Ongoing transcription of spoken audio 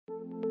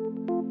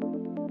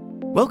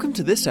Welcome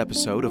to this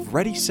episode of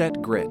Ready,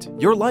 Set, Grit,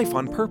 Your Life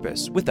on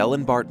Purpose with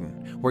Ellen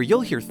Barton, where you'll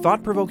hear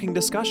thought-provoking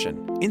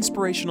discussion,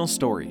 inspirational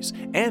stories,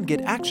 and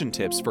get action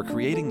tips for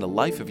creating the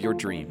life of your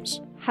dreams.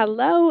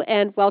 Hello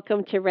and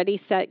welcome to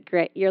Ready, Set,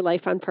 Grit, Your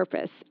Life on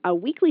Purpose, a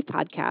weekly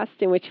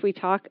podcast in which we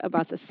talk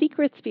about the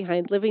secrets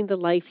behind living the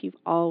life you've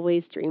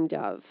always dreamed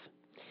of.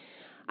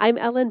 I'm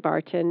Ellen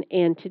Barton,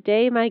 and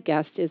today my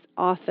guest is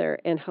author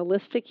and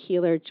holistic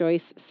healer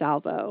Joyce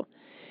Salvo.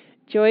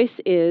 Joyce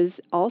is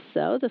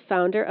also the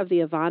founder of the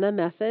Ivana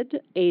Method,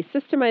 a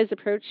systemized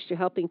approach to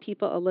helping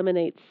people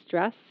eliminate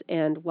stress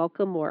and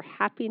welcome more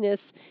happiness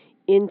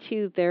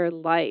into their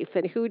life.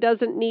 And who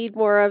doesn't need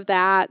more of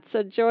that?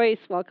 So Joyce,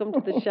 welcome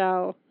to the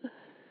show.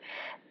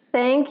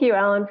 Thank you,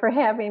 Ellen, for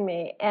having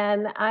me.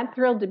 And I'm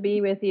thrilled to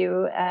be with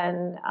you,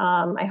 and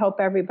I hope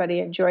everybody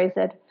enjoys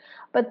it.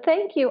 But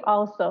thank you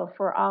also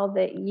for all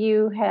that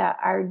you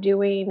are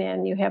doing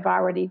and you have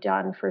already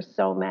done for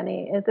so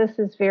many. This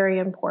is very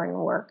important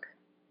work.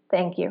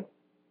 Thank you.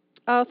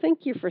 Oh, thank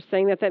you for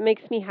saying that. That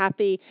makes me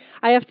happy.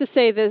 I have to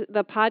say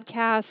the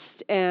podcast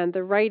and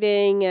the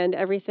writing and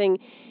everything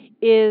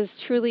is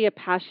truly a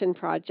passion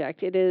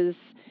project. It is,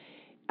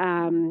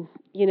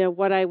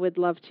 what I would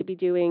love to be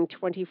doing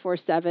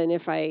 24/7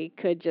 if I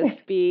could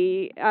just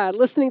be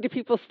listening to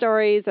people's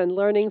stories and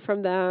learning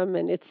from them.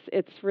 And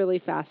it's really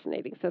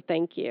fascinating. So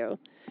thank you.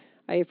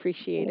 I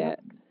appreciate it.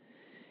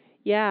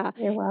 Yeah.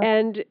 You're welcome.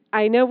 And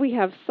I know we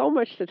have so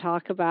much to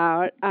talk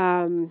about.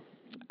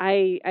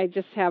 I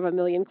just have a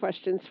million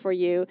questions for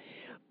you.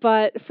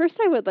 But first,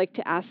 I would like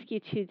to ask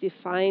you to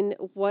define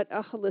what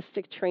a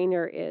holistic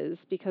trainer is,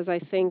 because I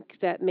think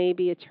that may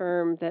be a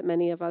term that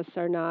many of us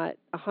are not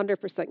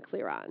 100%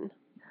 clear on.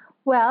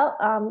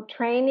 Well,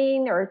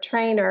 training or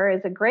trainer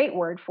is a great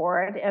word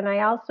for it. And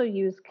I also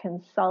use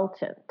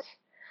consultant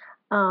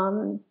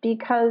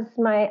because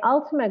my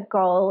ultimate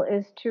goal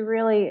is to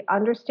really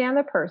understand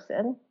the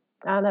person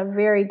on a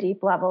very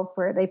deep level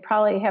where they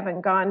probably haven't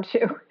gone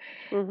to,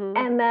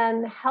 and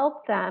then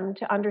help them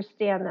to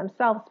understand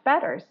themselves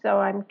better. So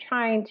I'm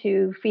trying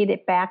to feed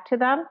it back to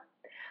them.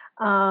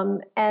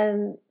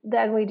 And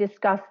then we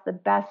discuss the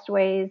best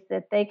ways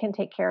that they can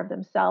take care of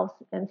themselves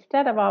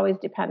instead of always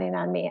depending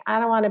on me.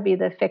 I don't want to be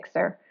the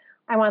fixer.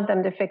 I want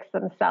them to fix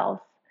themselves.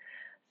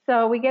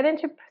 So we get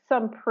into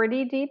some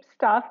pretty deep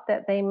stuff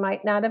that they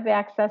might not have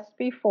accessed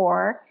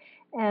before,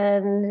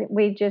 and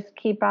we just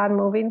keep on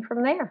moving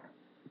from there.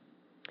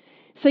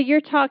 So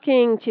you're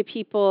talking to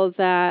people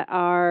that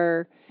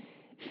are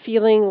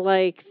feeling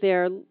like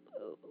they're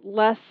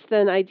less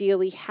than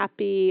ideally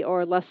happy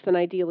or less than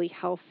ideally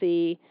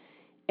healthy,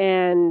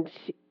 and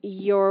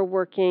you're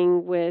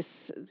working with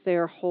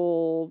their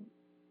whole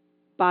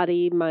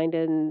body, mind,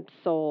 and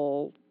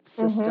soul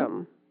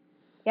system.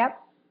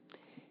 Yep.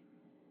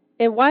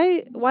 And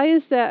why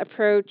is that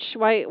approach?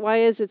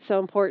 Why is it so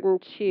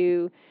important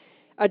to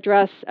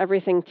address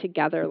everything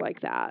together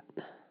like that?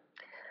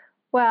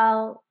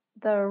 Well,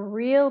 the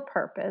real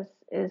purpose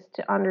is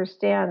to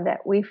understand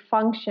that we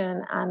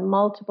function on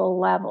multiple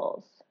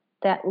levels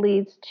that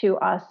leads to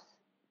us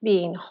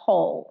being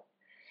whole.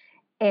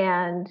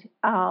 And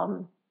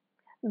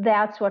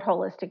that's what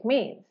holistic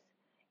means.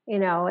 You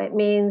know, it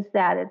means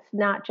that it's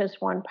not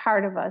just one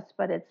part of us,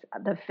 but it's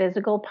the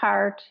physical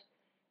part,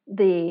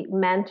 the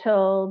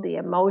mental, the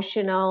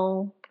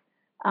emotional,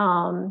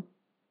 the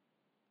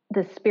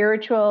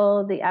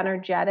spiritual, the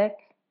energetic.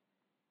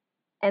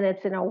 And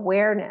it's an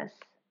awareness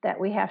that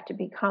we have to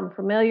become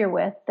familiar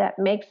with that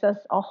makes us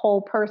a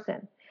whole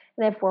person.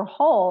 And if we're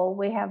whole,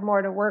 we have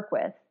more to work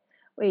with.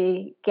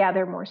 We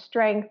gather more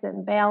strength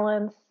and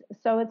balance.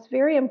 So it's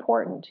very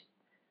important.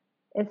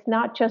 It's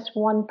not just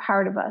one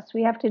part of us.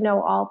 We have to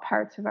know all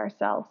parts of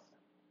ourselves.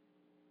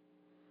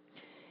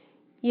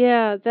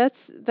 Yeah, that's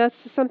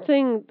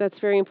something that's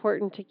very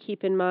important to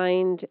keep in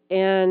mind.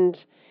 And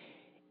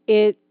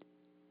it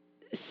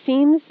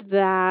seems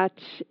that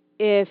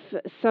if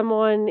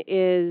someone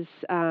is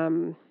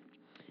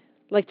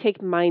like take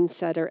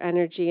mindset or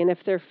energy, and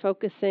if they're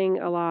focusing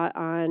a lot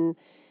on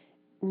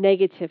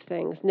negative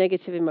things,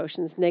 negative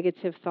emotions,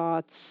 negative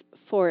thoughts,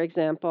 for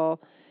example,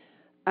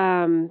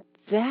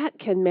 that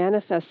can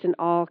manifest in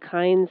all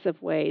kinds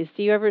of ways.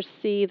 Do you ever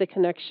see the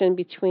connection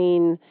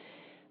between,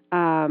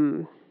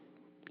 that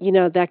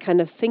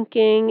kind of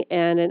thinking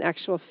and an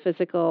actual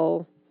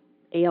physical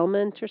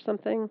ailment or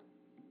something?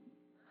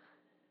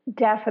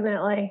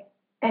 Definitely.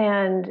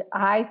 And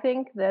I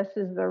think this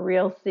is the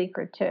real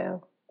secret to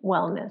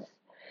wellness,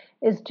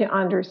 is to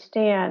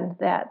understand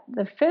that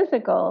the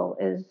physical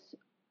is,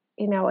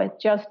 it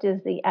just is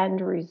the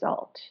end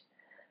result.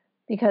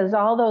 Because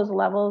all those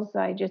levels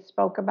I just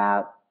spoke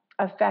about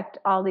affect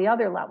all the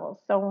other levels.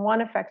 So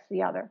one affects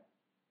the other.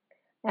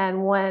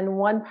 And when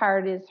one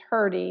part is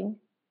hurting,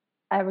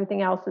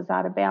 everything else is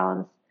out of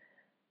balance.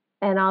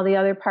 And all the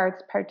other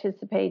parts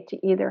participate to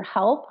either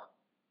help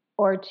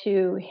or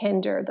to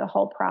hinder the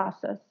whole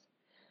process.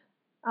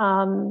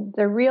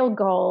 The real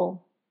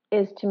goal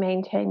is to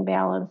maintain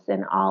balance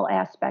in all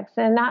aspects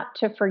and not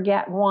to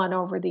forget one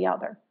over the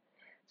other.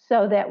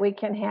 so that we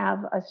can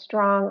have a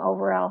strong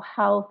overall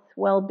health,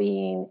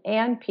 well-being,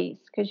 and peace,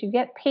 because you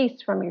get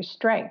peace from your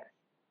strength.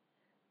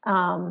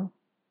 Um,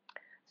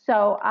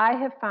 so I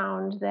have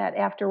found that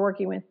after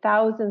working with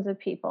thousands of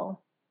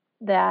people,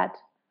 that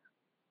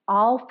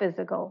all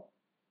physical,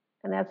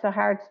 and that's a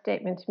hard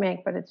statement to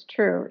make, but it's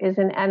true, is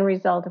an end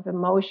result of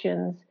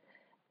emotions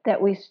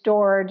that we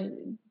stored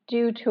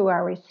due to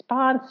our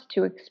response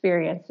to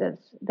experiences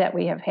that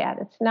we have had.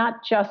 It's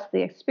not just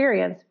the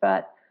experience,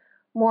 but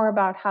more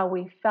about how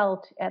we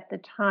felt at the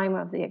time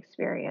of the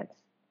experience.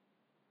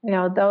 You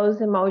know,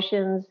 those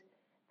emotions,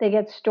 they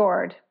get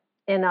stored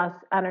in us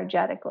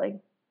energetically.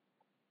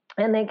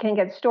 And they can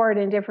get stored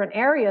in different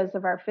areas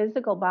of our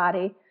physical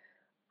body,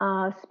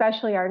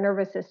 especially our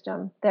nervous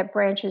system that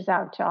branches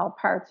out to all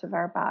parts of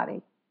our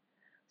body.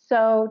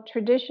 So,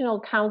 traditional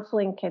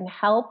counseling can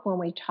help when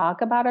we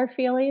talk about our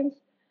feelings,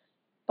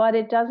 but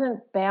it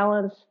doesn't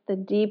balance the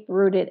deep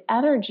rooted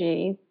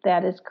energy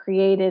that is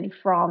created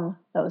from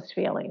those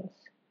feelings.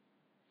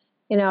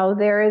 You know,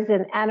 there is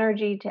an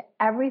energy to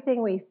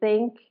everything we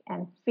think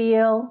and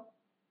feel.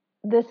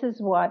 This is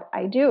what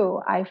I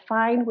do. I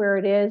find where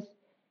it is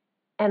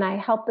and I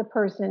help the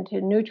person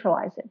to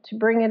neutralize it, to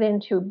bring it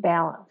into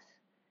balance.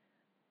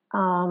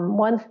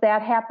 Once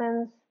that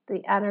happens,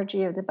 the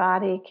energy of the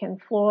body can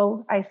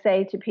flow. I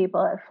say to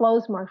people, it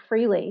flows more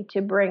freely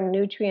to bring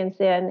nutrients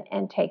in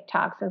and take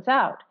toxins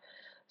out.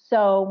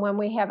 So when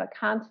we have a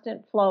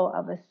constant flow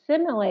of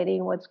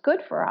assimilating what's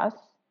good for us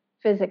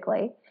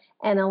physically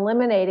and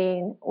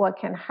eliminating what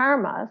can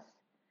harm us,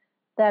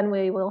 then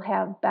we will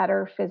have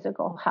better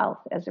physical health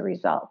as a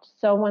result.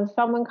 So when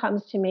someone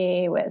comes to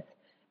me with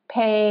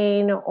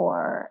pain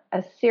or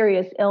a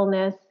serious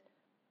illness,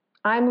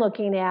 I'm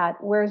looking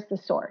at where's the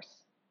source.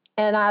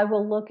 And I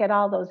will look at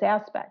all those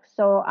aspects.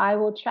 So I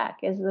will check,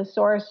 is the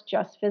source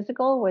just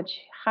physical, which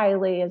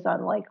highly is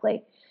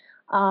unlikely.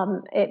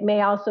 It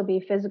may also be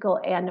physical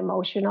and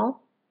emotional.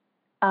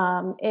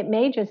 It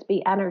may just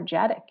be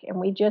energetic, and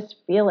we just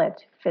feel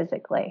it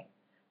physically.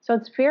 So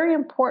it's very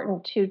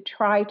important to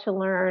try to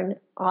learn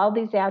all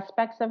these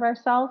aspects of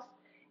ourselves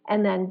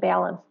and then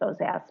balance those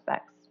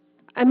aspects.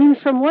 I mean,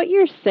 from what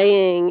you're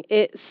saying,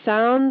 it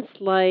sounds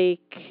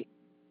like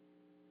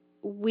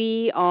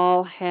we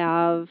all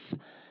have,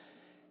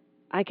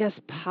 I guess,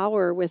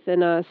 power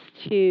within us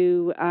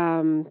to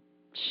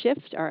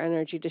shift our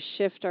energy, to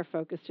shift our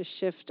focus, to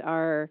shift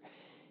our,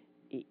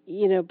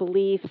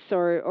 beliefs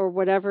or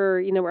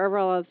whatever, wherever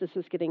all of this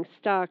is getting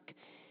stuck.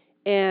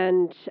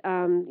 And,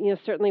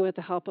 certainly with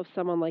the help of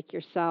someone like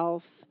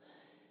yourself,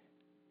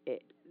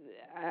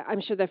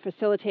 I'm sure that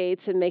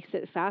facilitates and makes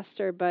it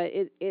faster, but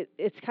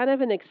it's kind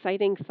of an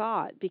exciting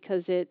thought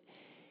because it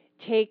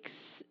takes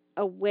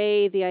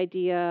away the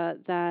idea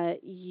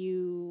that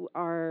you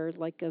are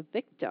like a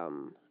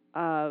victim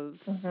of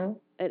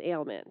an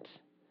ailment,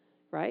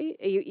 right?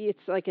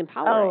 It's like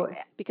empowering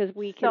because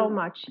we can. So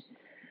much.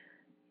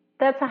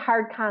 That's a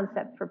hard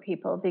concept for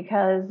people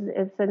because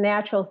it's a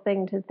natural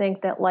thing to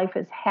think that life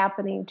is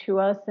happening to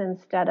us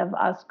instead of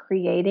us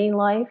creating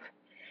life.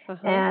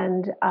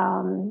 And,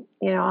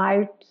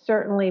 I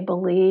certainly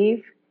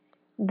believe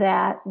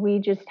that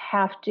we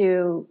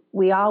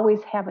always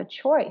have a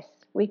choice.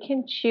 We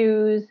can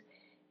choose,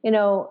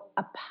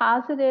 a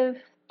positive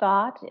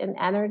thought and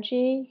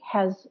energy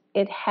has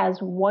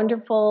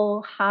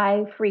wonderful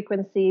high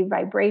frequency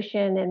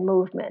vibration and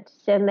movement.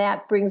 And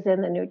that brings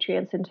in the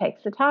nutrients and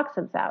takes the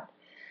toxins out.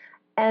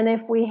 And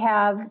if we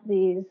have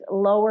these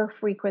lower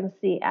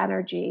frequency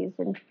energies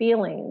and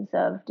feelings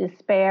of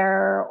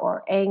despair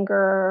or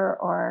anger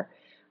or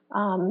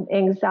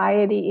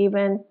anxiety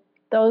even,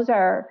 those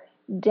are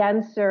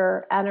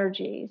denser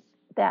energies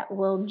that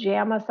will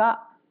jam us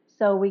up.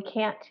 So we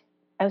can't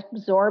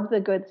absorb the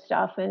good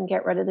stuff and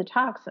get rid of the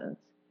toxins.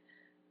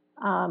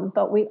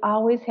 But we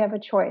always have a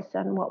choice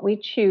on what we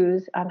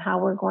choose on how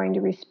we're going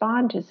to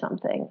respond to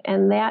something.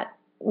 And that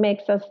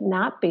makes us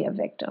not be a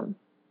victim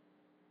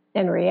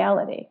in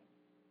reality.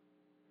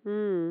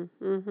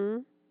 Mm-hmm.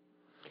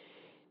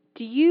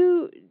 Do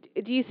you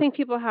think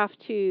people have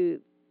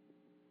to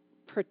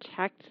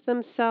protect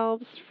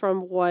themselves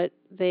from what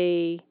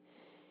they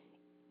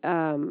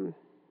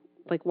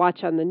like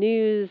watch on the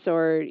news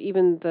or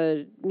even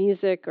the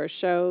music or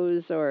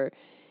shows or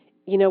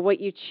what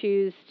you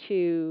choose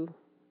to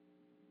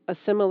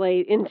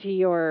assimilate into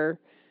your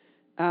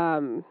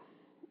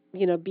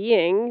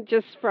being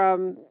just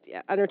from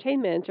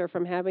entertainment or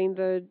from having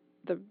the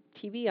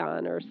TV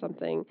on or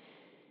something?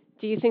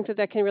 Do you think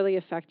that can really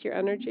affect your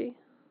energy?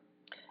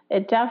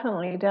 It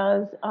definitely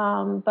does.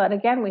 But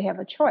again, we have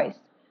a choice.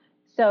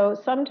 So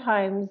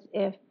sometimes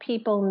if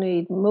people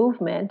need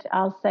movement,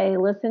 I'll say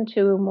listen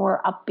to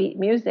more upbeat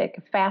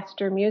music,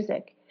 faster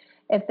music.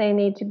 If they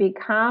need to be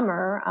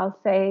calmer, I'll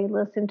say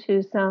listen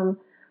to some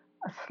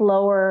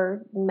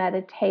slower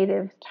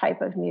meditative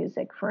type of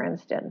music, for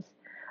instance.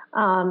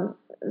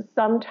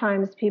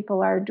 Sometimes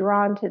people are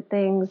drawn to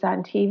things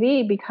on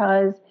TV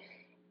because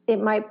it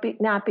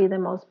might not be the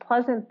most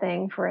pleasant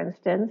thing, for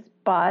instance,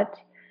 but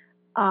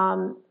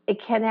it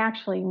can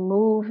actually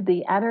move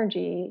the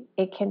energy.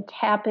 It can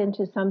tap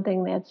into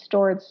something that's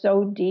stored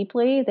so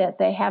deeply that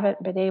they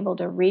haven't been able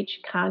to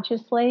reach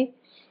consciously.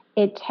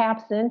 It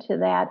taps into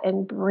that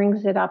and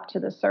brings it up to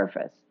the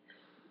surface.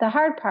 The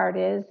hard part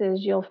is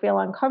you'll feel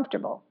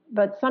uncomfortable.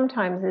 But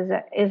sometimes is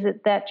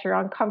it that you're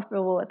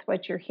uncomfortable with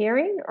what you're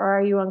hearing, or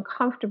are you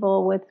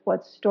uncomfortable with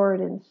what's stored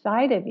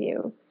inside of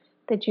you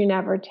that you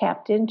never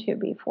tapped into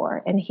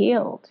before and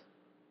healed?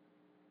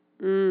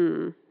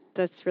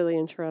 That's really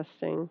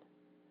interesting.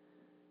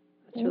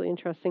 That's really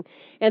interesting.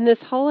 And this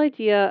whole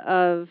idea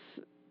of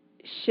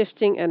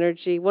shifting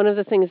energy, one of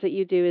the things that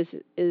you do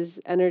is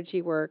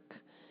energy work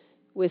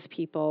with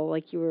people,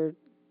 like you were,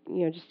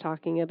 just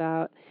talking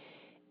about.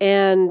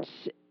 And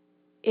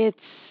it's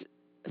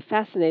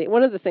fascinating.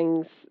 One of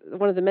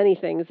the many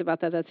things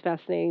about that that's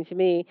fascinating to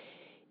me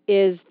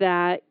is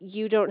that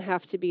you don't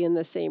have to be in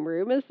the same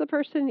room as the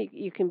person.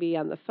 You can be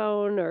on the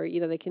phone, or,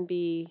 they can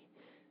be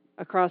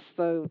across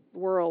the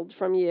world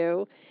from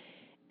you.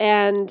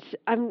 And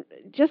I'm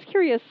just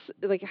curious,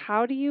 like,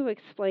 how do you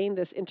explain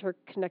this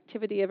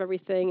interconnectivity of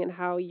everything and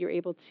how you're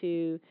able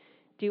to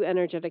do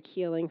energetic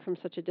healing from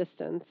such a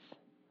distance?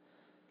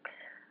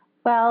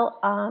 Well,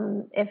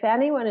 if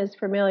anyone is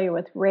familiar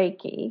with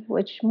Reiki,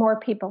 which more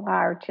people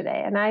are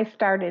today, and I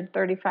started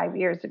 35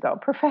 years ago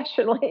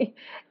professionally,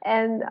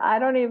 and I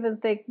don't even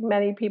think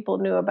many people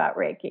knew about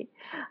Reiki.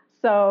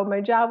 So my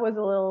job was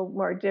a little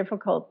more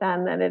difficult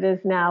then than it is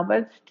now,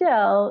 but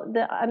still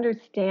the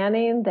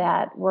understanding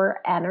that we're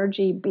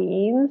energy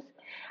beings.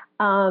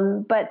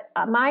 But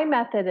my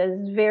method is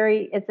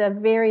it's a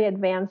very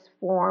advanced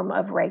form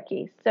of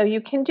Reiki. So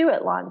you can do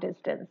it long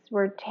distance.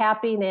 We're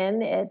tapping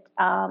into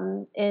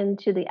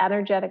the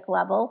energetic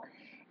level.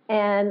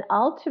 And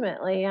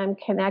ultimately, I'm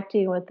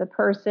connecting with the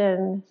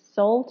person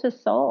soul to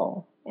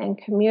soul and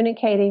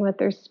communicating with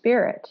their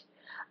spirit.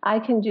 I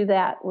can do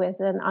that with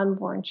an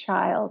unborn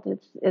child.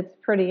 It's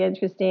pretty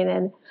interesting,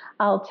 and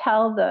I'll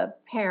tell the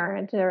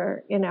parent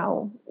or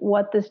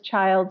what this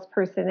child's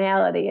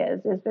personality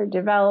is as they're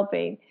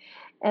developing,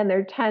 and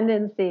their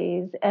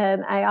tendencies.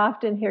 And I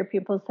often hear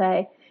people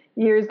say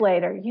years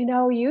later,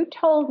 you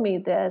told me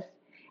this,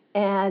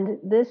 and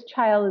this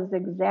child is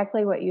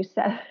exactly what you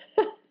said.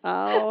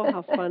 Oh,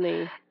 how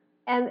funny.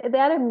 And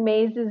that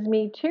amazes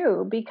me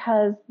too,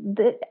 because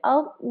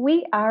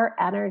we are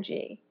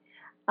energy.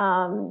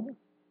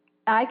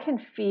 I can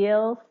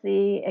feel,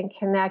 see, and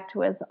connect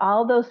with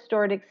all those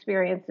stored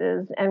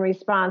experiences and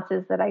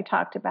responses that I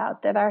talked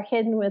about that are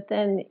hidden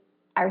within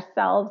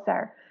ourselves,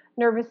 our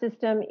nervous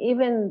system,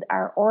 even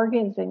our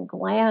organs and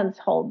glands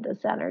hold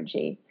this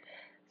energy.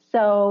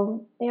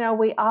 So,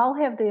 we all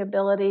have the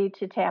ability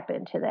to tap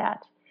into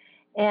that.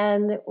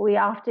 And we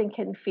often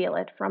can feel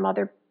it from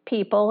other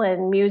people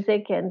and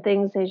music and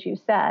things, as you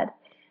said.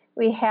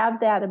 We have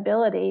that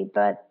ability,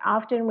 but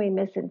often we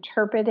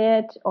misinterpret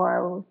it,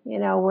 or,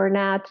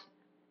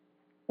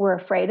 we're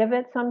afraid of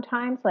it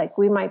sometimes. Like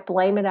we might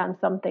blame it on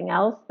something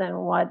else than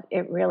what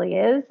it really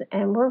is.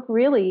 And we're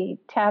really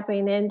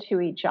tapping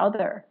into each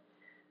other.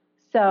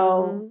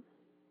 So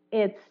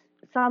it's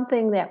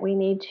something that we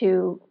need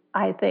to,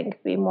 I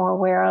think, be more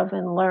aware of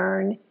and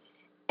learn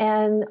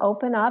and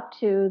open up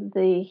to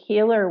the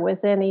healer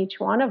within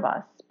each one of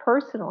us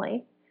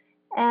personally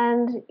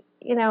and,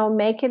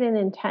 make it an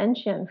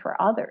intention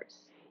for others.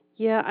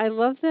 Yeah, I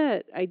love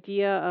that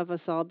idea of us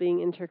all being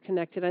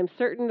interconnected. I'm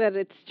certain that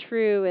it's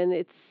true,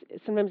 and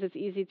sometimes it's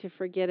easy to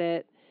forget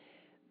it.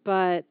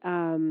 But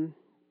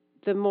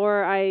the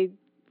more I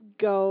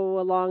go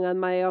along on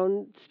my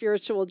own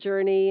spiritual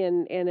journey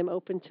and am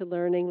open to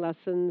learning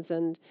lessons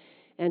and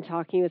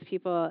talking with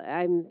people,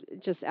 I'm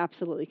just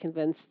absolutely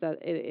convinced that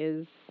it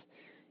is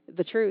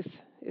the truth.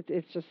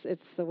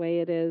 It's the way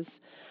it is.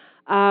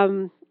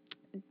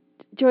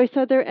 Joyce,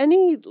 are there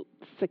any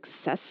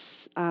success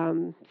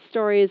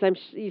stories?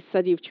 You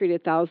said you've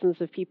treated thousands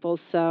of people,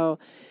 so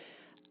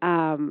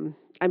I'm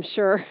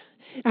sure.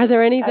 Are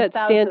there any that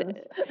stand?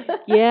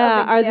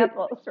 Yeah, are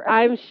examples, right?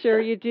 I'm sure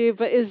you do.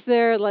 But is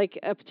there like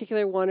a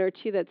particular one or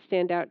two that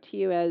stand out to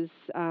you as,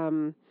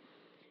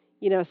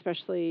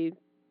 especially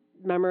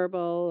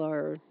memorable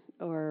or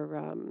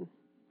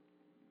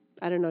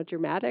I don't know,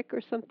 dramatic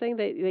or something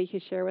that you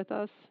could share with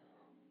us?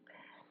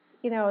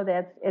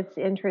 It's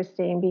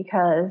interesting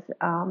because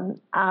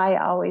I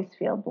always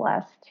feel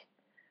blessed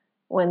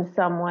when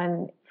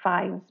someone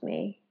finds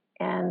me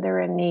and they're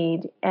in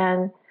need.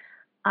 And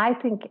I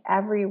think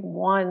every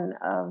one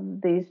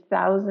of these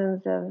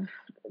thousands of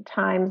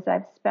times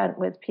I've spent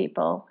with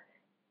people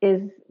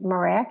is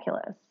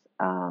miraculous.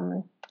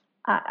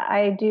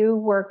 I do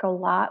work a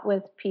lot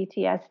with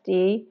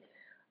PTSD,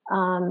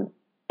 um,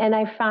 and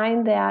I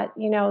find that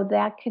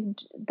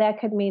that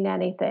could mean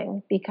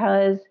anything,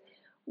 because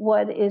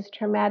what is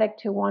traumatic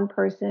to one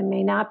person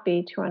may not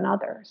be to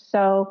another.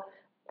 So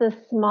the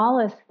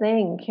smallest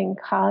thing can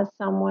cause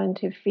someone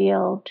to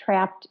feel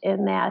trapped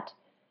in that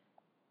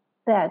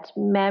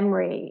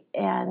memory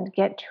and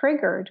get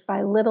triggered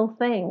by little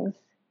things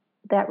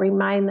that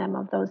remind them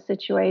of those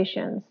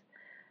situations.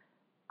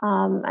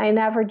 I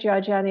never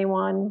judge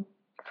anyone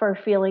for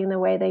feeling the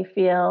way they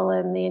feel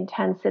and the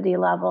intensity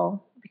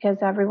level, because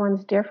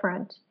everyone's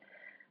different.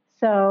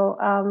 So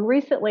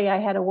recently I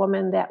had a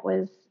woman that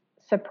was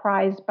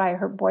surprised by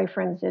her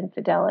boyfriend's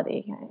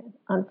infidelity.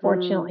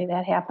 Unfortunately,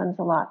 that happens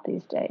a lot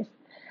these days.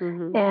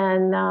 Mm-hmm.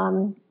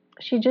 And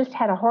she just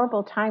had a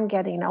horrible time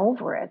getting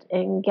over it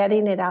and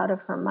getting it out of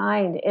her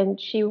mind. And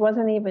she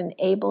wasn't even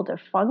able to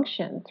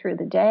function through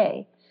the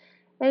day.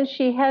 And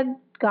she had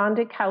gone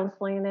to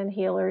counseling and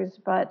healers,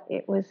 but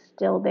it was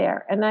still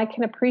there. And I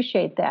can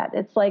appreciate that.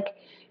 It's like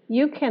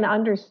you can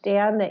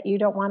understand that you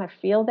don't want to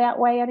feel that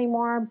way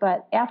anymore,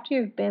 but after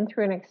you've been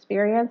through an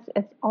experience,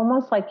 it's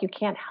almost like you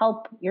can't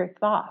help your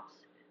thoughts.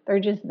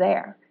 They're just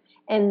there.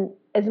 And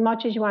as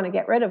much as you want to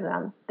get rid of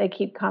them, they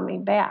keep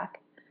coming back.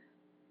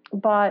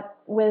 But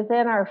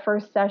within our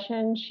first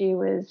session, she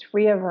was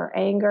free of her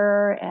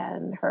anger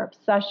and her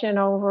obsession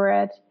over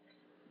it.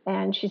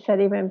 And she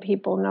said even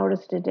people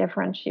noticed a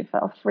difference. She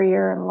felt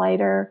freer and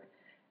lighter.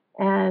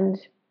 And,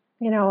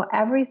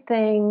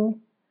 everything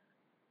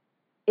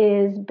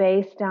is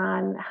based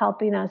on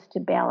helping us to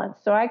balance.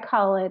 So I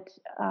call it,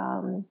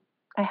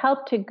 I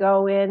help to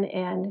go in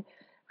and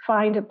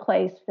find a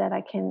place that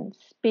I can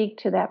speak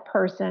to that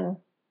person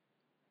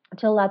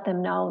to let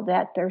them know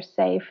that they're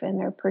safe and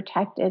they're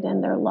protected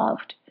and they're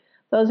loved.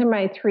 Those are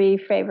my 3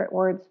 favorite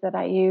words that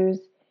I use,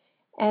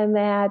 and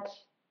that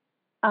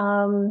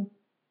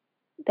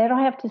they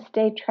don't have to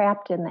stay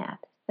trapped in that.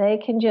 They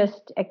can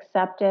just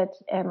accept it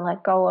and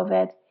let go of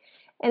it.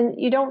 And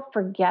you don't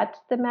forget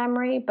the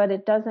memory, but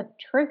it doesn't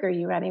trigger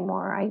you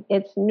anymore.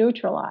 It's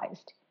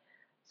neutralized.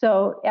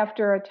 So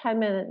after a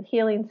 10-minute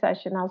healing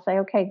session, I'll say,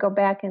 okay, go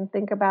back and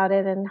think about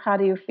it, and how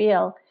do you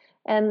feel?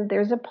 And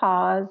there's a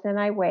pause, and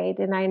I wait,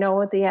 and I know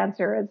what the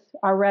answer is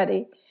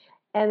already.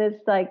 And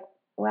it's like,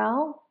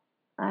 well,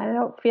 I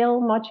don't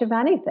feel much of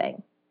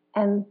anything.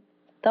 And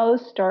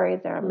those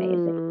stories are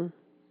amazing.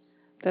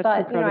 That's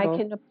But, incredible. I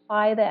can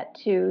apply that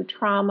to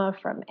trauma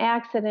from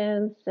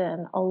accidents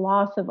and a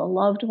loss of a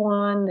loved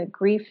one, the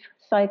grief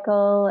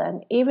cycle,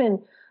 and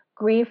even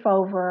grief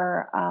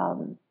over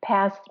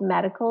past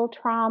medical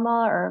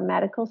trauma or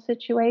medical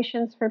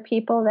situations for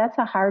people. That's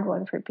a hard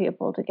one for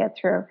people to get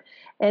through.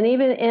 And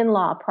even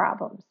in-law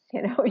problems,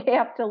 you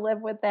have to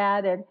live with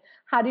that. And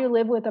how do you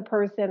live with a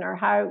person, or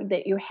how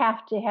that you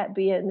have to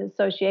be in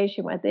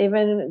association with,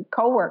 even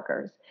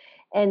coworkers,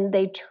 and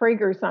they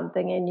trigger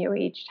something in you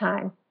each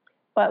time.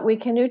 But we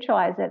can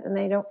neutralize it and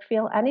they don't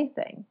feel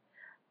anything.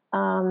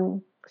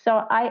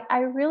 So I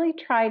really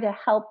try to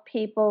help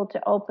people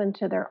to open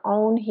to their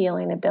own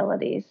healing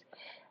abilities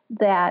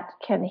that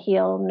can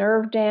heal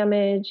nerve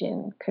damage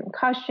and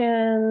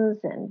concussions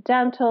and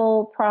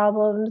dental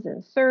problems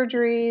and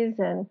surgeries.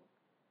 And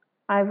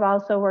I've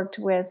also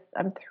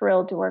I'm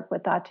thrilled to work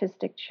with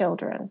autistic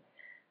children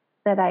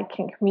that I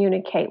can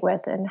communicate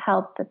with and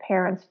help the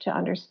parents to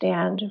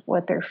understand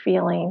what they're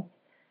feeling.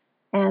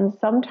 And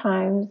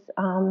sometimes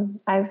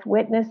I've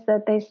witnessed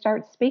that they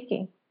start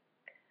speaking.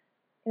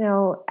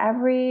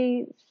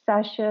 Every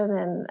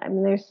session,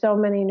 and there's so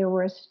many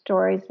numerous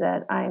stories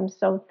that I'm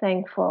so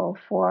thankful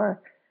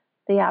for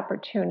the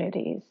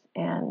opportunities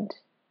and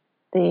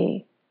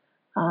the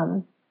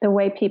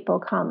way people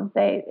come.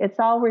 It's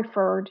all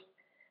referred.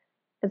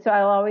 And so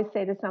I'll always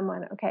say to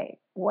someone, okay,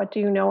 what do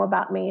you know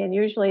about me? And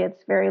usually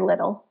it's very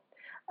little.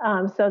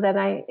 So then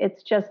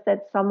it's just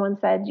that someone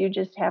said, you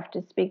just have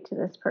to speak to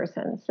this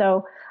person.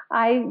 So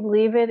I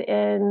leave it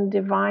in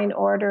divine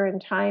order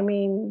and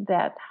timing,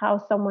 that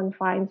how someone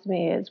finds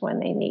me is when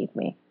they need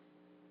me.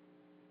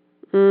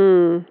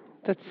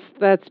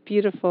 That's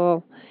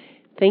beautiful.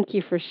 Thank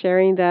you for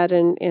sharing that,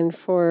 and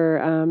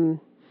for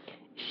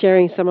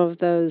sharing some of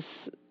those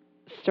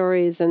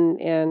stories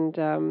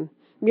and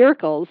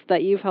miracles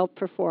that you've helped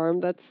perform.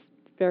 That's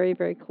very,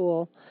 very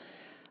cool.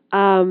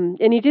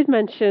 And you did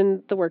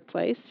mention the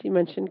workplace. You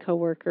mentioned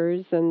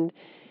coworkers and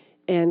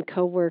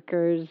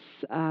coworkers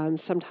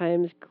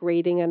sometimes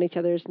grating on each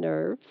other's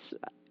nerves,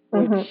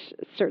 which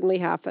certainly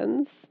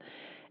happens.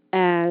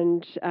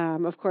 And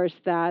of course,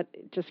 that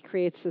just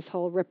creates this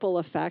whole ripple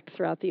effect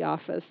throughout the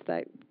office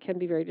that can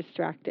be very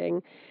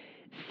distracting.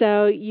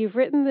 So you've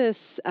written this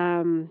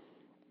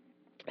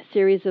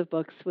series of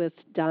books with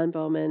Don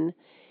Bowman.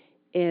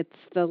 It's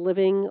the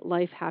Living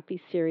Life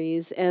Happy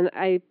series, and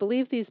I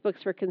believe these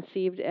books were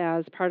conceived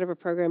as part of a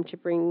program to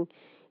bring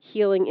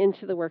healing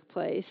into the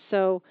workplace.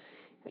 So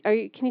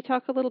can you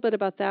talk a little bit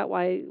about that,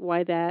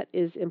 why that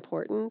is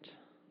important?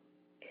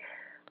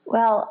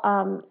 Well,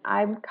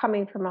 I'm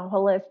coming from a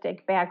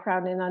holistic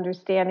background and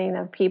understanding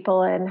of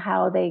people and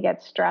how they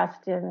get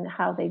stressed and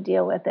how they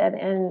deal with it.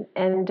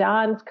 And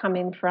Don's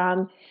coming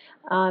from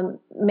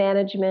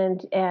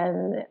management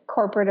and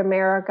corporate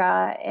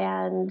America,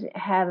 and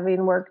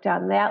having worked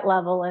on that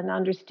level and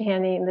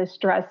understanding the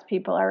stress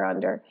people are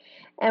under.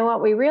 And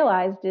what we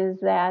realized is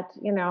that,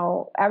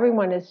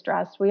 everyone is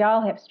stressed. We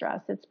all have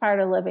stress. It's part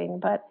of living.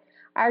 But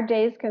our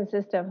days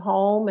consist of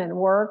home and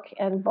work,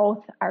 and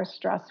both are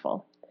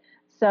stressful.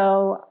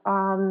 So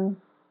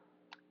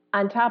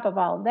on top of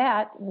all of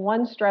that,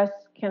 one stress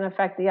can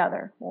affect the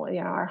other. Well,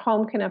 our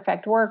home can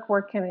affect work,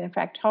 work can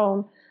affect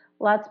home.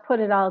 Let's put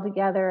it all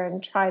together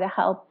and try to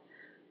help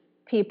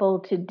people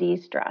to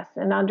de-stress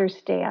and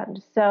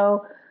understand.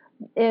 So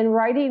in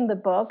writing the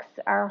books,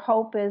 our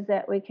hope is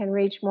that we can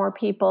reach more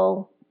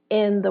people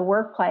in the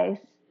workplace,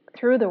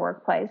 through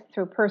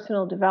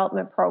personal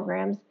development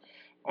programs,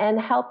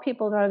 and help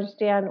people to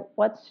understand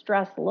what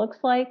stress looks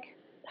like,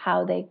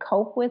 how they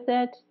cope with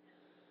it,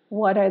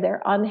 what are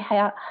their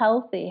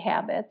unhealthy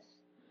habits,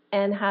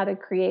 and how to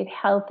create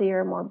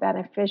healthier, more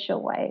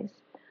beneficial ways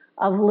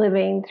of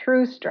living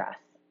through stress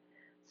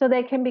so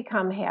they can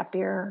become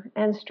happier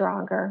and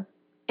stronger.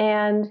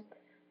 And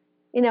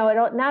it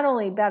not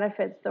only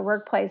benefits the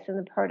workplace and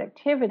the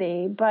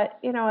productivity, but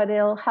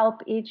it'll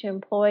help each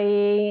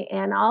employee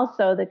and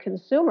also the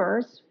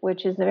consumers,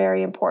 which is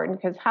very important,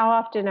 because how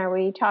often are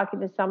we talking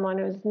to someone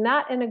who's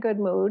not in a good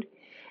mood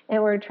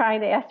and we're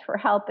trying to ask for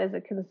help as a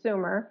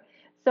consumer?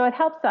 So it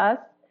helps us,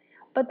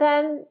 but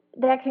then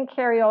that can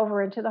carry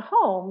over into the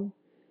home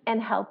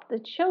and help the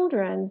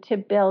children to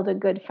build a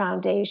good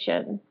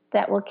foundation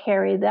that will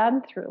carry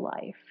them through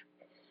life.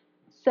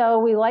 So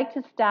we like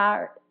to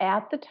start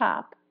at the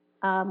top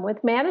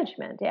with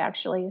management,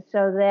 actually,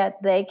 so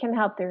that they can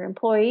help their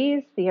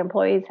employees. The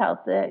employees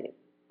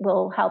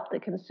will help the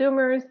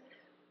consumers.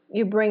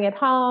 You bring it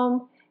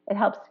home. It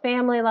helps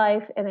family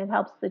life, and it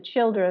helps the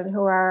children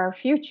who are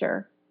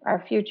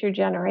our future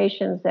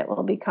generations that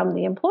will become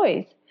the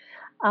employees.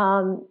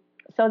 So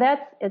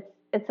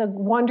it's a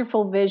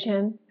wonderful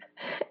vision,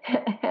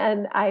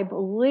 and I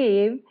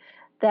believe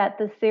that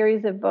the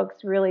series of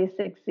books really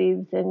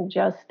succeeds in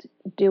just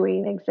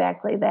doing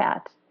exactly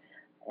that.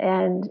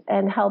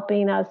 And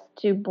helping us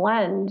to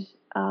blend.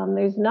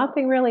 There's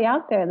nothing really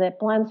out there that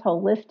blends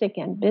holistic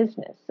and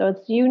business. So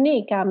it's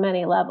unique on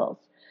many levels.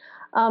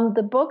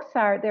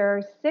 There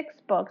are 6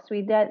 books.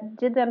 We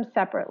did them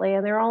separately,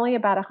 and they're only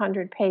about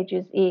 100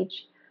 pages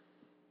each.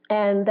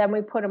 And then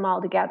we put them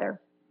all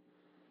together.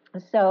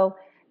 So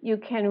you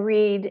can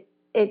read,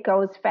 it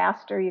goes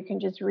faster. You can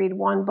just read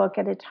one book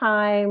at a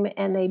time,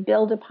 and they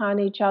build upon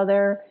each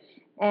other.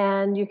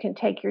 And you can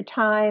take your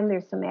time.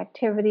 There's some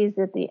activities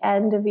at the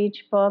end of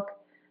each book.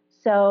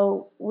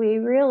 So we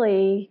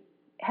really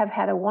have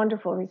had a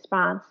wonderful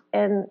response.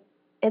 And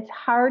it's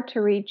hard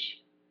to reach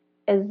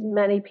as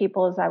many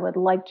people as I would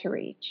like to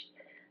reach.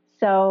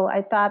 So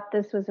I thought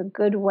this was a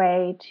good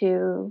way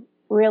to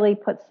really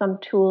put some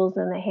tools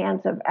in the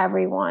hands of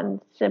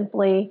everyone,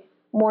 simply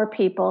more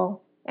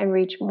people, and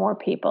reach more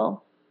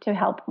people to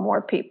help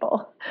more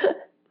people.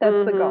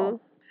 That's the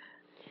goal.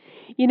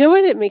 You know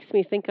what it makes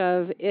me think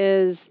of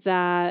is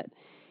that,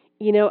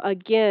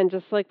 again,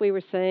 just like we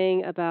were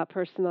saying about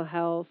personal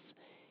health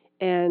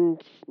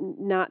and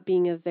not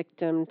being a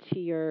victim to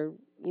your,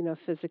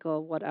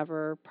 physical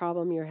whatever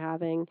problem you're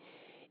having,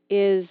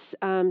 is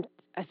I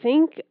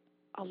think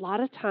a lot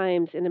of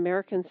times in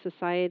American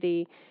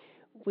society,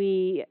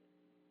 we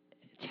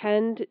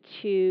tend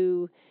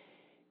to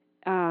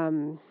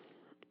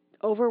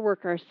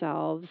overwork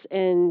ourselves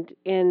and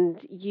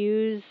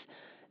use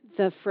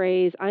the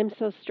phrase "I'm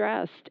so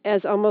stressed"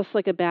 as almost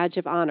like a badge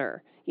of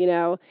honor,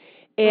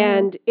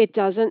 and it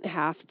doesn't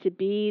have to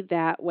be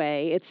that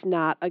way. It's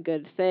not a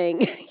good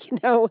thing,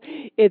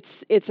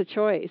 it's a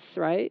choice,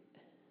 right?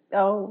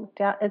 Oh,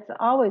 it's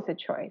always a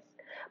choice.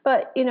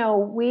 But,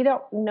 we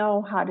don't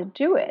know how to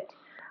do it.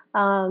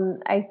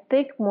 I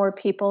think more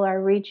people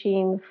are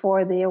reaching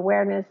for the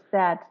awareness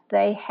that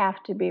they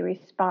have to be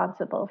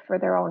responsible for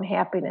their own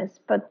happiness,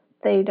 but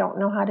they don't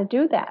know how to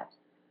do that.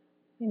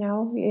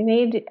 You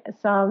need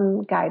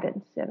some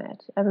guidance in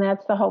it. And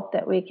that's the hope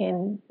that we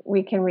can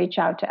reach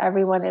out to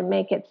everyone and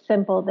make it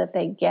simple that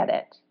they get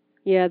it.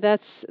 Yeah,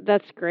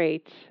 that's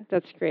great.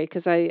 That's great,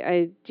 because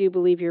I do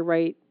believe you're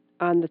right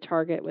on the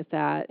target with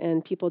that,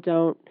 and people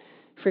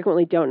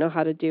frequently don't know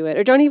how to do it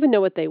or don't even know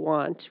what they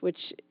want,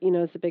 which,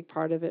 is a big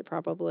part of it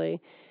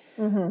probably.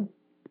 Mm-hmm.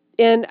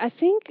 And I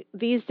think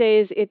these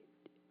days it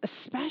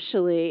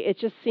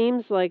just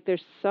seems like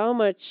there's so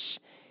much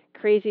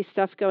crazy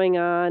stuff going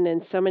on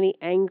and so many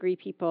angry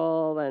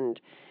people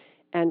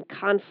and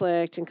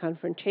conflict and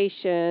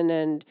confrontation,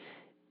 and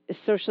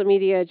social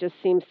media just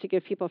seems to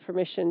give people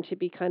permission to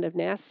be kind of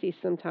nasty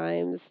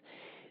sometimes.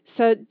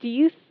 So do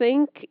you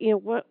think,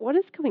 what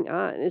is going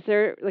on? Is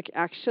there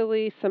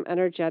actually some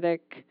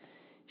energetic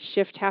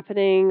shift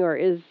happening, or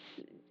is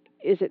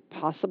it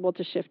possible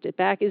to shift it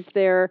back?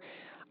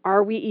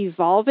 Are we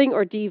evolving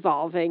or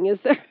devolving? Is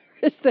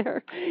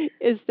there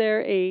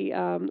a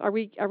are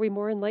we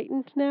more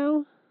enlightened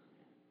now?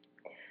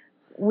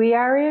 We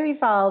are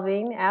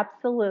evolving,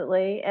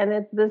 absolutely.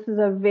 And this is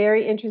a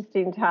very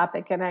interesting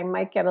topic, and I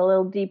might get a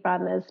little deep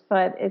on this,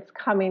 but it's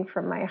coming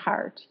from my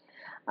heart.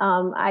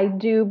 I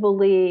do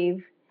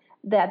believe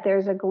that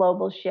there's a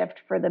global shift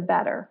for the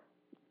better,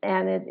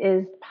 and it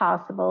is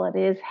possible, it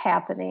is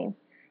happening.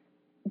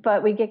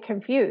 But we get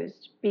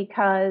confused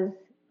because,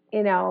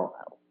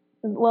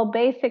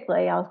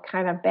 basically, I'll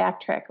kind of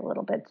backtrack a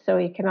little bit so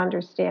you can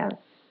understand.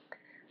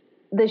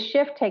 the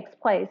shift takes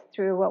place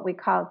through what we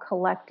call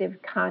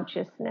collective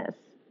consciousness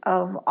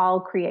of all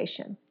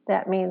creation.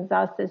 That means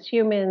us as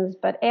humans,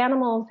 but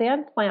animals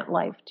and plant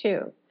life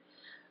too.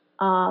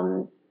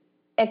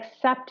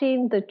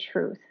 Accepting the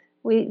truth.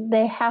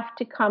 They have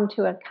to come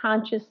to a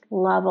conscious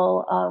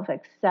level of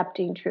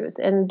accepting truth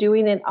and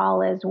doing it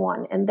all as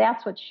one. And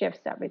that's what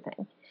shifts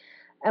everything.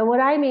 And what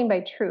I mean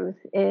by truth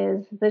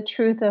is the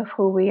truth of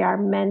who we are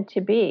meant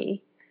to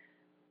be,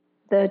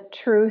 the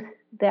truth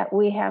that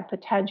we have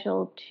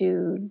potential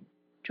to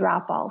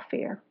drop all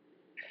fear.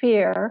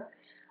 Fear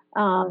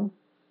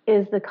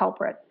is the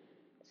culprit.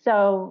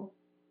 So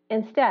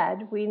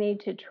instead, we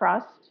need to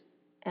trust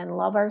and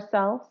love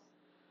ourselves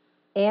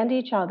and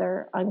each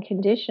other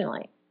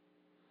unconditionally.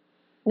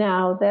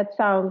 Now, that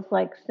sounds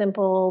like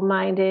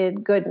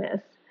simple-minded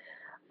goodness,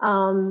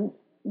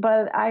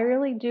 but I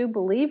really do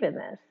believe in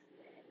this.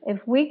 If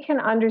we can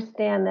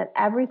understand that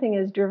everything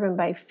is driven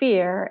by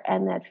fear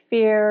and that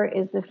fear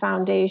is the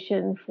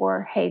foundation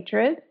for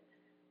hatred,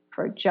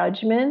 for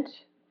judgment,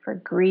 for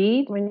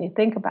greed, when you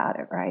think about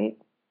it, right?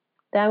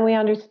 Then we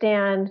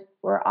understand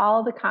where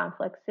all the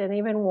conflicts and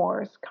even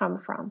wars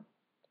come from.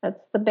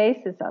 That's the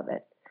basis of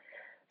it.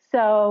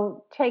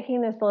 So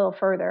taking this a little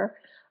further,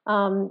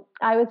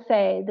 I would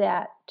say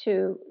that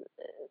to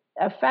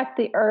affect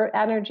the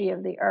energy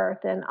of the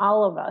earth and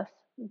all of us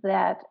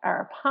that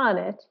are upon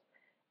it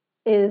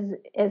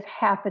is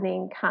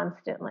happening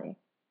constantly.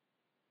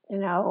 You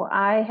know,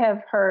 I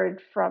have heard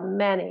from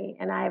many,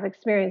 and I have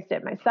experienced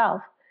it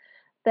myself,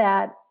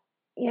 that,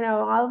 you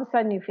know, all of a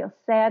sudden you feel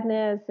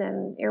sadness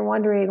and you're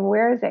wondering,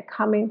 where is it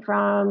coming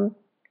from?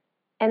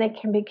 And it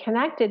can be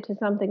connected to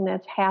something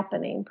that's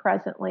happening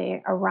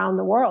presently around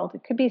the world.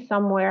 It could be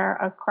somewhere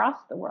across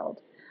the world.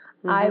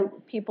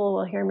 People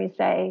will hear me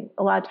say,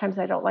 a lot of times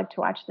I don't like to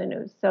watch the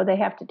news, so they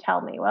have to tell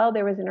me, well,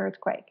 there was an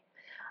earthquake,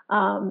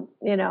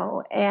 you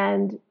know,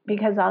 and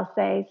because I'll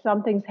say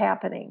something's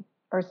happening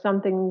or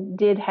something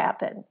did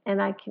happen,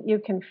 and you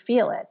can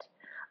feel it.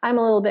 I'm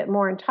a little bit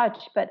more in touch,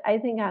 but I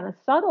think on a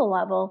subtle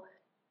level,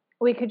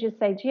 we could just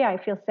say, gee, I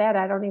feel sad.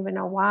 I don't even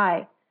know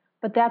why,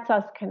 but that's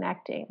us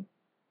connecting.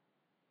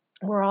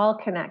 We're all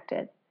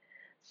connected.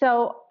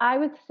 So I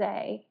would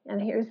say, and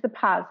here's the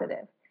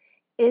positive,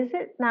 is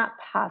it not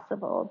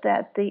possible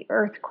that the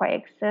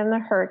earthquakes and the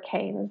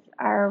hurricanes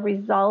are a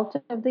result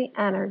of the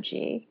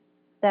energy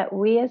that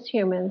we as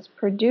humans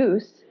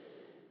produce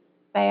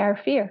by our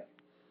fear,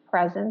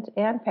 present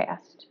and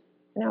past?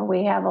 You know,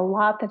 we have a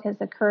lot that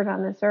has occurred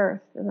on this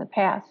earth in the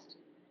past.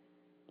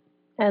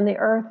 And the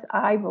earth,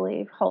 I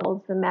believe,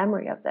 holds the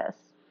memory of this.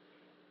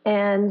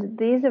 And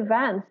these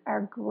events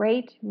are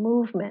great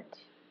movement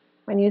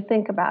when you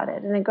think about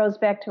it. And it goes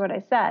back to what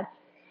I said.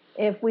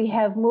 If we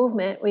have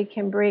movement, we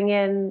can bring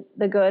in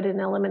the good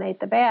and eliminate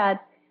the bad.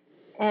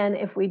 And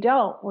if we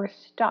don't, we're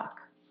stuck.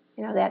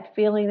 You know, that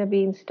feeling of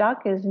being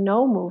stuck is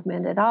no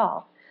movement at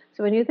all.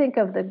 So when you think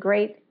of the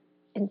great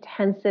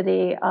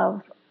intensity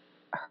of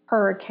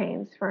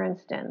hurricanes, for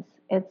instance,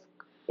 it's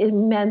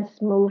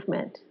immense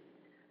movement.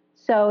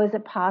 So is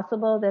it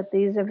possible that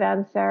these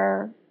events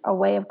are a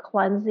way of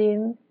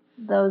cleansing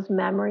those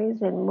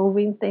memories and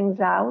moving things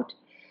out?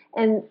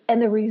 And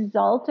the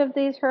result of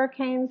these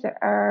hurricanes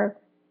are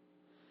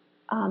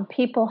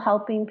people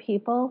helping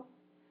people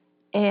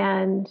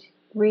and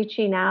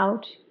reaching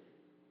out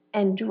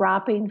and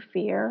dropping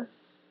fear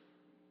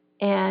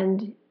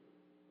and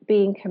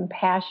being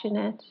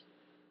compassionate.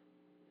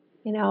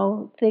 You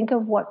know, think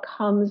of what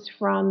comes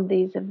from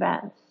these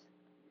events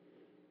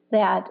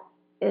that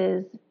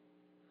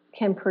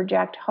can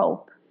project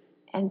hope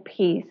and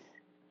peace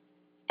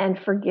and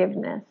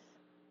forgiveness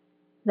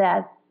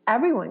that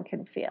everyone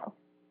can feel.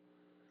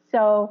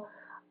 So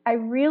I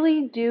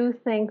really do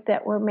think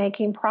that we're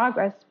making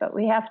progress, but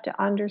we have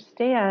to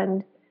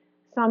understand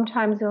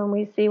sometimes when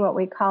we see what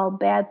we call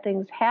bad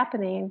things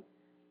happening,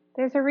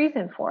 there's a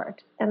reason for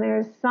it. And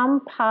there's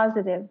some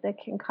positive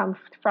that can come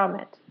from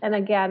it. And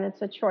again,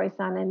 it's a choice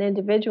on an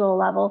individual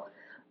level,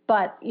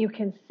 but you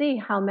can see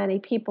how many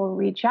people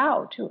reach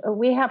out.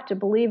 We have to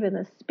believe in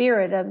the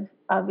spirit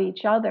of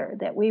each other,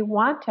 that we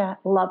want to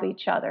love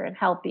each other and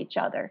help each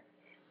other.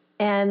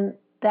 And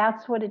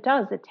that's what it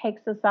does. It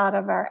takes us out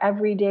of our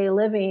everyday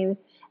living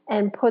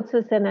and puts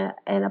us in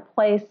a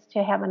place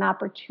to have an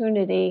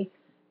opportunity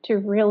to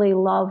really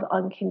love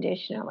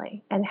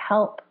unconditionally and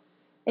help.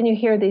 And you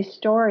hear these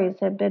stories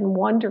have been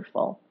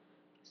wonderful.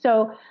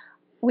 So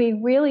we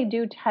really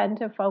do tend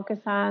to focus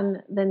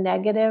on the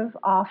negative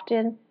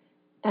often,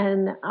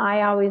 and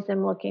I always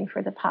am looking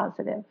for the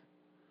positive.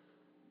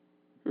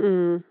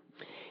 And,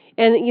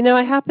 you know,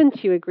 I happen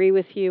to agree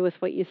with you with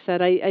what you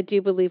said. I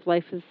do believe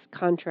life is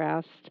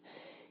contrast,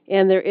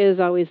 and there is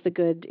always the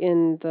good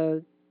in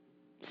the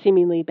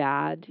seemingly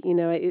bad. You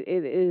know, it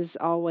is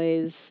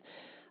always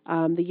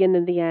the yin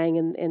and the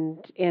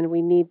yang, and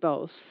we need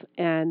both.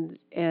 And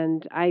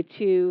I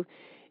too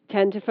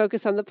tend to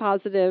focus on the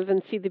positive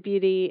and see the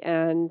beauty,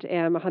 and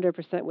am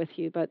 100% with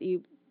you. But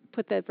you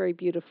put that very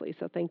beautifully,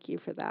 so thank you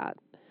for that.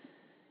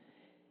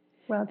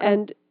 Welcome.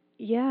 And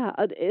yeah,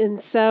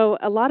 and so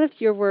a lot of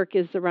your work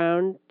is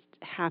around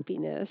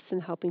happiness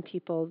and helping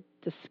people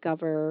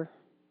discover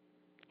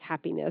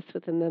happiness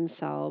within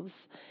themselves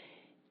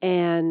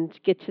and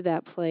get to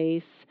that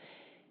place.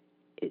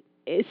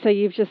 So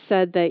you've just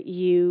said that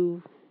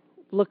you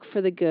look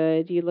for the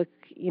good, you look,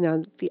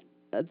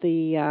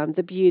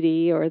 the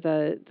beauty or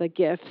the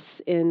gifts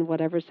in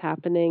whatever's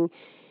happening.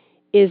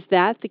 Is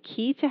that the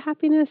key to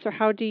happiness, or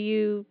how do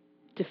you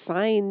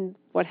define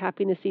what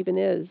happiness even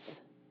is?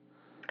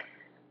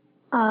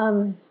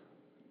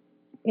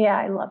 Yeah,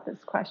 I love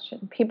this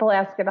question. People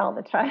ask it all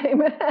the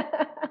time.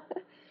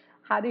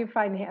 How do you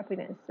find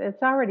happiness?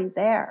 It's already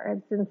there.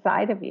 It's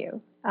inside of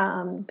you.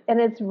 And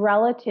it's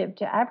relative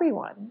to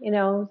everyone.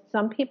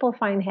 Some people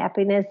find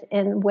happiness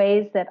in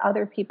ways that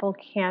other people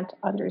can't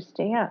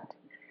understand.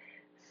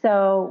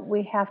 So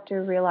we have to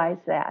realize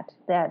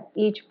that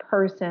each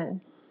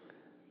person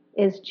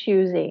is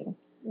choosing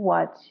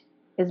what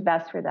is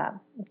best for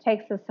them. It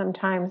takes us some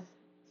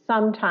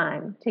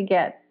time to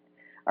get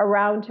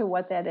around to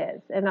what that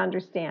is and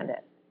understand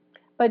it.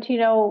 But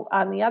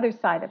on the other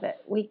side of it,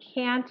 we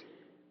can't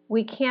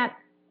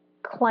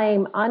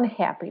claim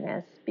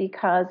unhappiness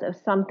because of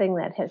something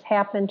that has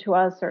happened to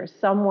us or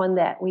someone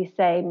that we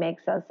say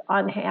makes us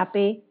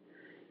unhappy.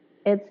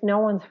 It's no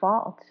one's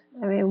fault.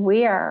 I mean,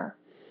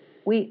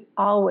 we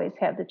always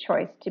have the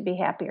choice to be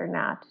happy or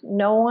not.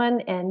 No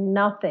one and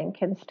nothing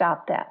can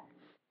stop that.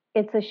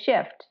 It's a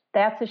shift.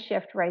 That's a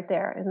shift right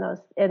there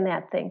in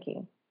that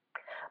thinking.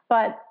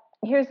 But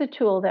here's a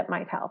tool that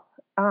might help.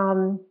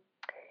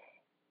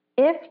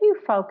 If you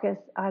focus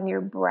on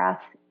your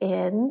breath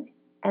in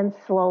and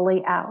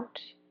slowly out,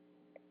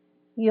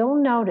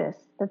 you'll notice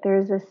that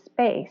there's a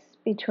space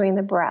between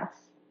the breaths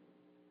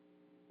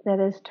that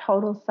is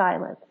total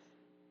silence.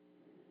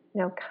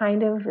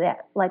 Kind of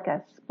that, like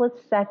a split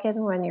second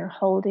when you're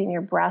holding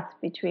your breath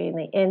between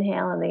the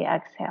inhale and the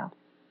exhale.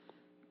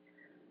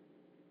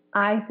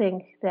 I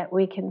think that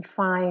we can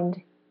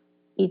find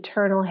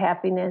eternal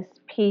happiness,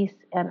 peace,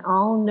 and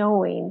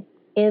all-knowing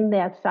in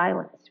that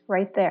silence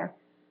right there,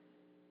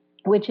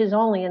 which is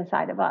only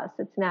inside of us.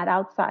 It's not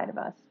outside of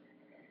us.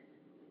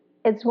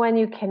 It's when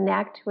you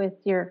connect with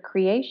your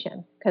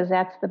creation, because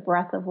that's the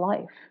breath of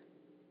life,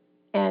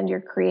 and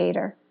your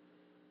creator.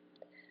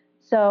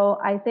 So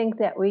I think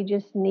that we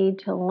just need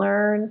to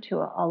learn to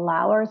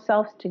allow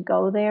ourselves to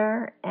go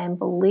there and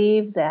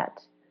believe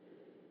that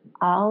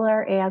all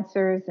our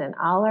answers and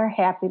all our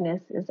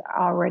happiness is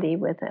already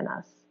within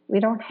us.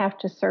 We don't have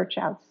to search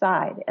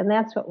outside, and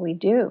that's what we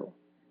do.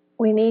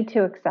 We need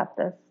to accept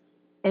this,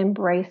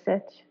 embrace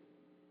it.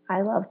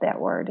 I love that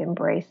word,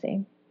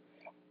 embracing.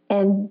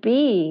 And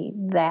be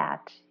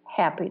that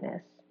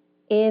happiness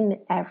in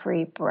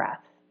every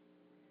breath.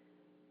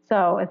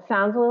 So it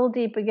sounds a little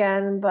deep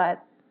again,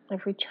 but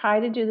if we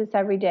try to do this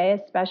every day,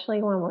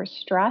 especially when we're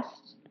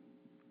stressed,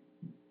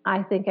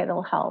 I think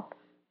it'll help.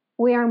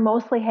 We are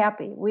mostly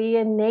happy. We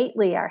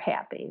innately are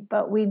happy,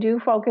 but we do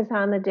focus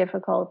on the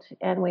difficult,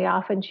 and we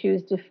often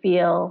choose to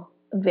feel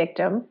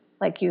victim,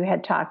 like you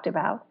had talked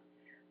about,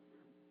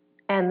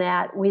 and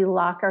that we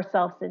lock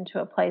ourselves into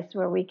a place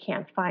where we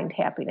can't find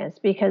happiness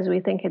because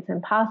we think it's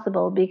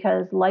impossible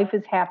because life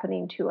is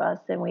happening to us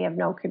and we have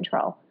no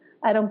control.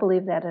 I don't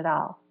believe that at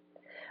all.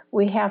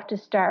 We have to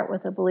start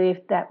with a belief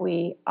that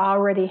we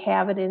already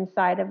have it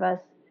inside of us,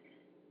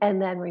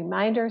 and then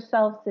remind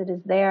ourselves it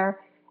is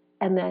there,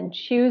 and then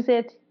choose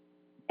it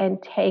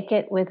and take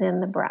it within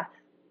the breath.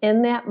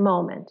 In that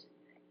moment,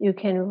 you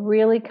can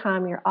really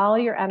calm all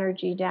your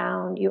energy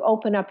down. You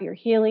open up your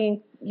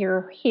healing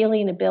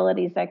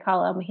abilities, I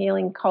call them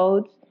healing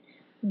codes,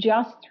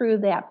 just through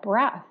that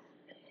breath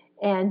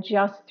and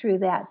just through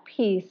that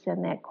peace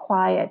and that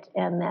quiet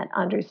and that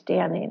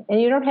understanding.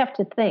 And you don't have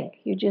to think,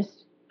 you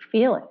just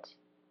feel it.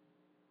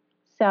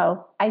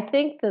 So I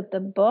think that the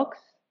books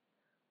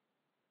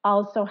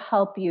also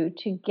help you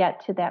to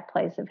get to that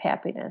place of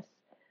happiness.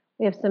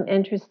 We have some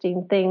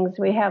interesting things.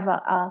 We have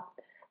a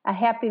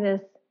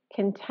happiness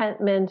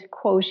contentment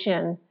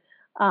quotient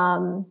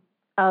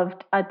of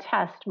a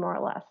test, more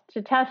or less,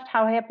 to test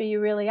how happy you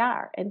really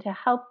are and to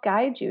help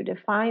guide you to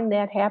find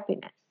that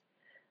happiness.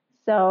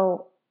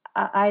 So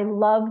I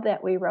love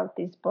that we wrote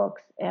these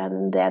books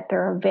and that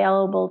they're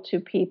available to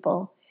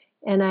people.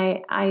 And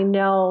I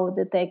know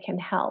that they can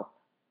help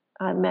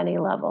on many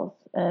levels.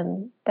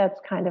 And that's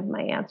kind of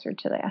my answer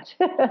to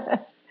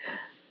that.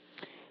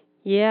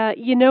 Yeah,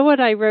 you know what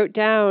I wrote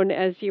down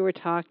as you were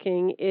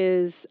talking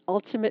is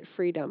ultimate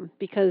freedom,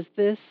 because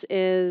this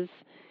is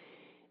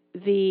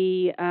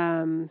the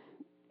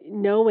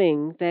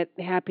knowing that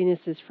happiness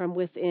is from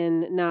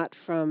within, not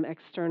from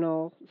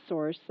external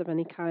source of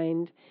any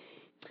kind.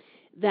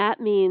 That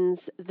means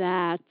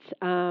that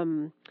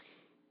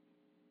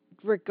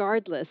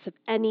regardless of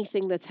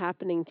anything that's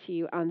happening to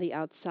you on the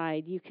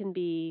outside, you can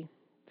be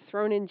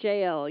thrown in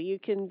jail, you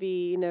can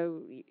be,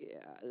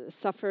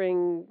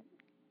 suffering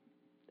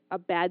a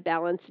bad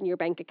balance in your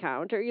bank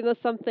account, or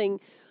something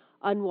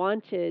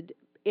unwanted,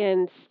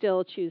 and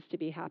still choose to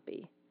be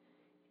happy.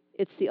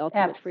 It's the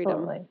ultimate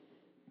Absolutely. freedom.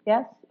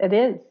 Yes, it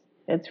is.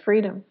 It's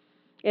freedom.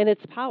 And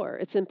it's power.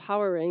 It's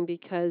empowering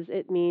because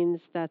it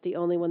means that the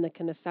only one that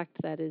can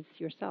affect that is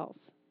yourself.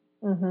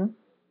 Mm-hmm.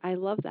 I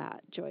love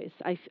that, Joyce.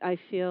 I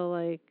feel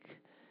like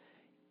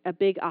a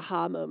big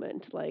aha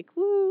moment, like,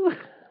 woo.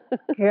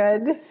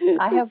 Good.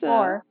 I have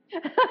more.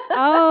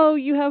 Oh,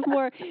 you have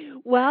more.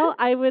 Well,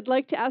 I would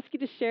like to ask you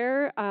to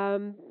share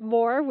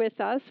more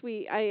with us.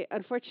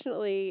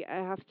 Unfortunately, I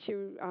have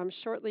to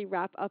shortly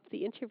wrap up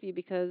the interview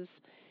because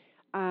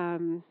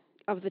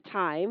of the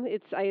time.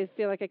 I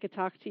feel like I could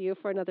talk to you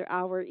for another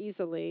hour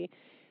easily.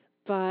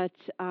 But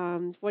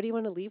what do you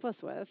want to leave us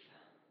with?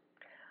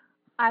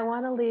 I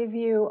want to leave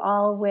you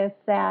all with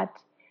that.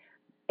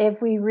 If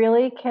we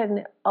really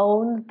can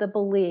own the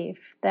belief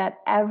that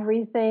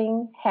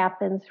everything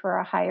happens for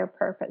a higher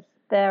purpose,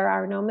 there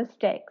are no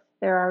mistakes,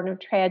 there are no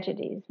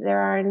tragedies,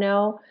 they're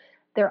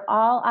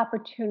all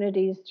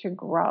opportunities to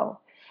grow.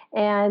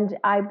 And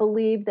I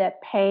believe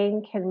that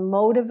pain can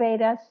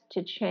motivate us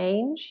to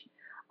change.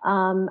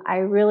 I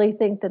really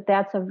think that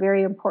that's a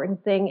very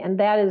important thing, and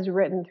that is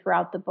written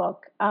throughout the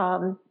book.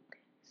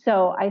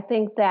 So I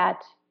think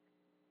that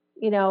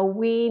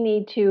we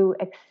need to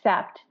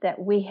accept that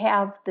we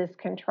have this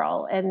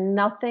control and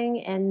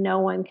nothing and no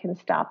one can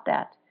stop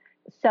that.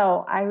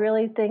 So I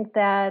really think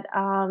that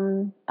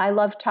I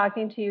loved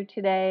talking to you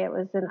today. It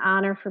was an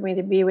honor for me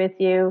to be with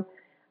you.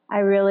 I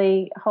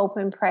really hope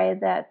and pray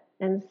that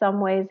in some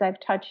ways I've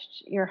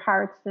touched your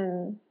hearts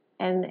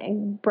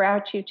and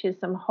brought you to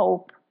some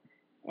hope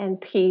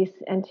and peace,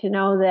 and to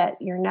know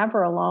that you're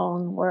never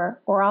alone. We're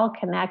all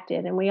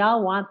connected and we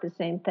all want the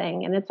same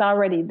thing, and it's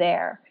already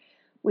there.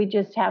 We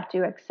just have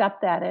to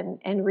accept that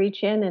and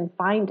reach in and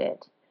find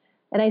it.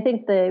 And I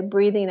think the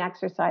breathing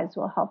exercise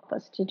will help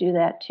us to do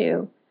that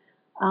too.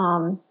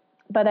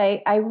 But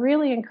I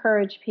really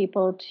encourage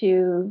people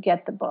to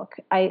get the book.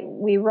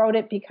 We wrote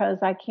it because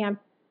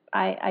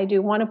I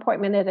do one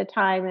appointment at a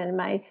time, and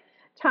my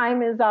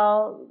time is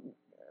all,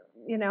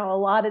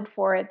 allotted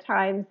for at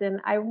times. And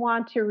I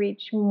want to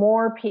reach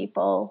more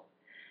people.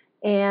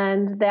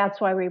 And that's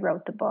why we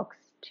wrote the books,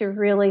 to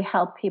really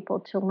help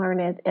people to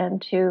learn it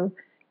and to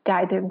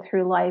guide them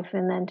through life,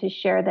 and then to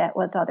share that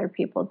with other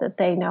people that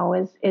they know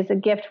is a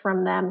gift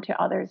from them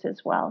to others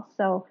as well.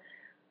 So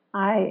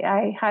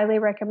I highly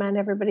recommend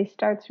everybody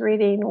starts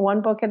reading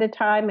one book at a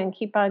time and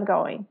keep on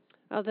going.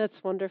 Oh,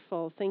 that's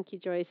wonderful. Thank you,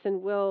 Joyce.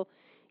 And we'll,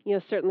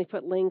 certainly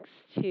put links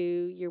to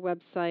your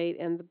website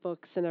and the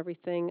books and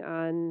everything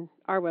on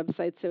our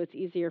website so it's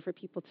easier for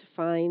people to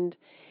find.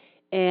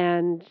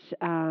 And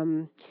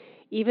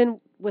even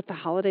with the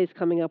holidays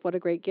coming up, what a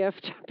great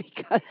gift,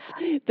 because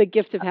the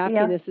gift of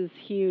happiness is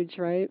huge,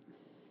 right?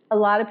 A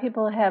lot of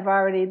people have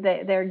already,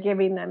 they're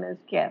giving them as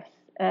gifts.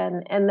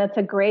 And that's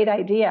a great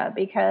idea,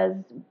 because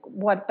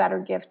what better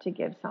gift to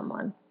give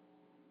someone?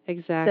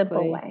 Exactly.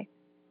 Simple way.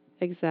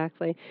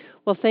 Exactly.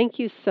 Well, thank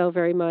you so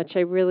very much.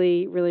 I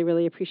really, really,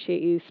 really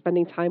appreciate you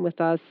spending time with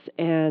us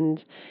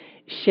and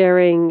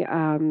sharing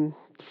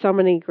so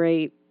many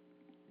great,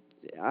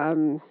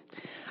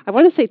 I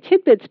want to say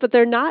tidbits, but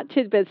they're not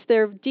tidbits.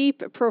 They're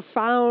deep,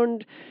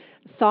 profound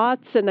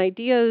thoughts and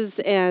ideas,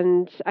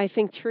 and I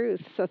think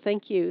truth. So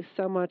thank you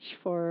so much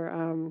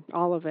for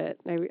all of it.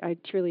 I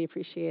truly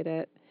appreciate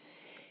it.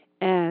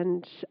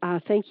 And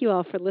thank you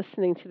all for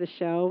listening to the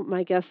show.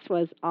 My guest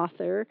was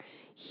author,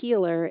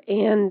 healer,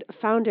 and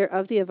founder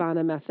of the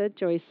Ivana Method,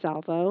 Joyce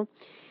Salvo.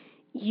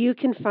 You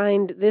can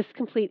find this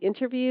complete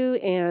interview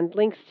and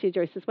links to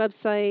Joyce's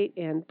website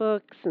and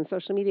books and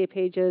social media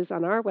pages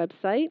on our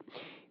website,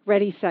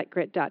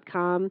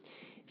 ReadySetGrit.com.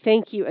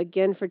 Thank you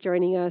again for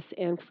joining us,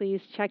 and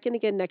please check in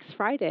again next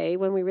Friday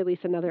when we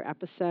release another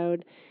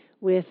episode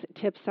with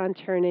tips on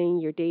turning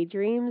your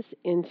daydreams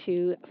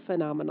into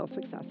phenomenal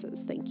successes.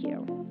 Thank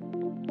you.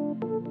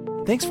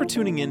 Thanks for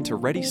tuning in to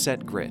Ready,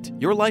 Set, Grit,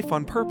 Your Life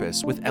on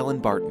Purpose with Ellen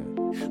Barton.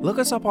 Look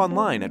us up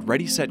online at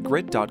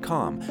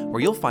ReadySetGrit.com,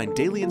 where you'll find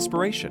daily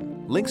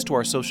inspiration, links to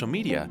our social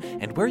media,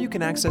 and where you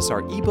can access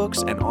our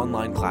ebooks and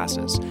online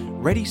classes.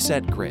 Ready,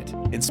 Set, Grit.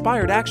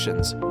 Inspired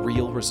actions,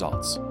 real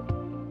results.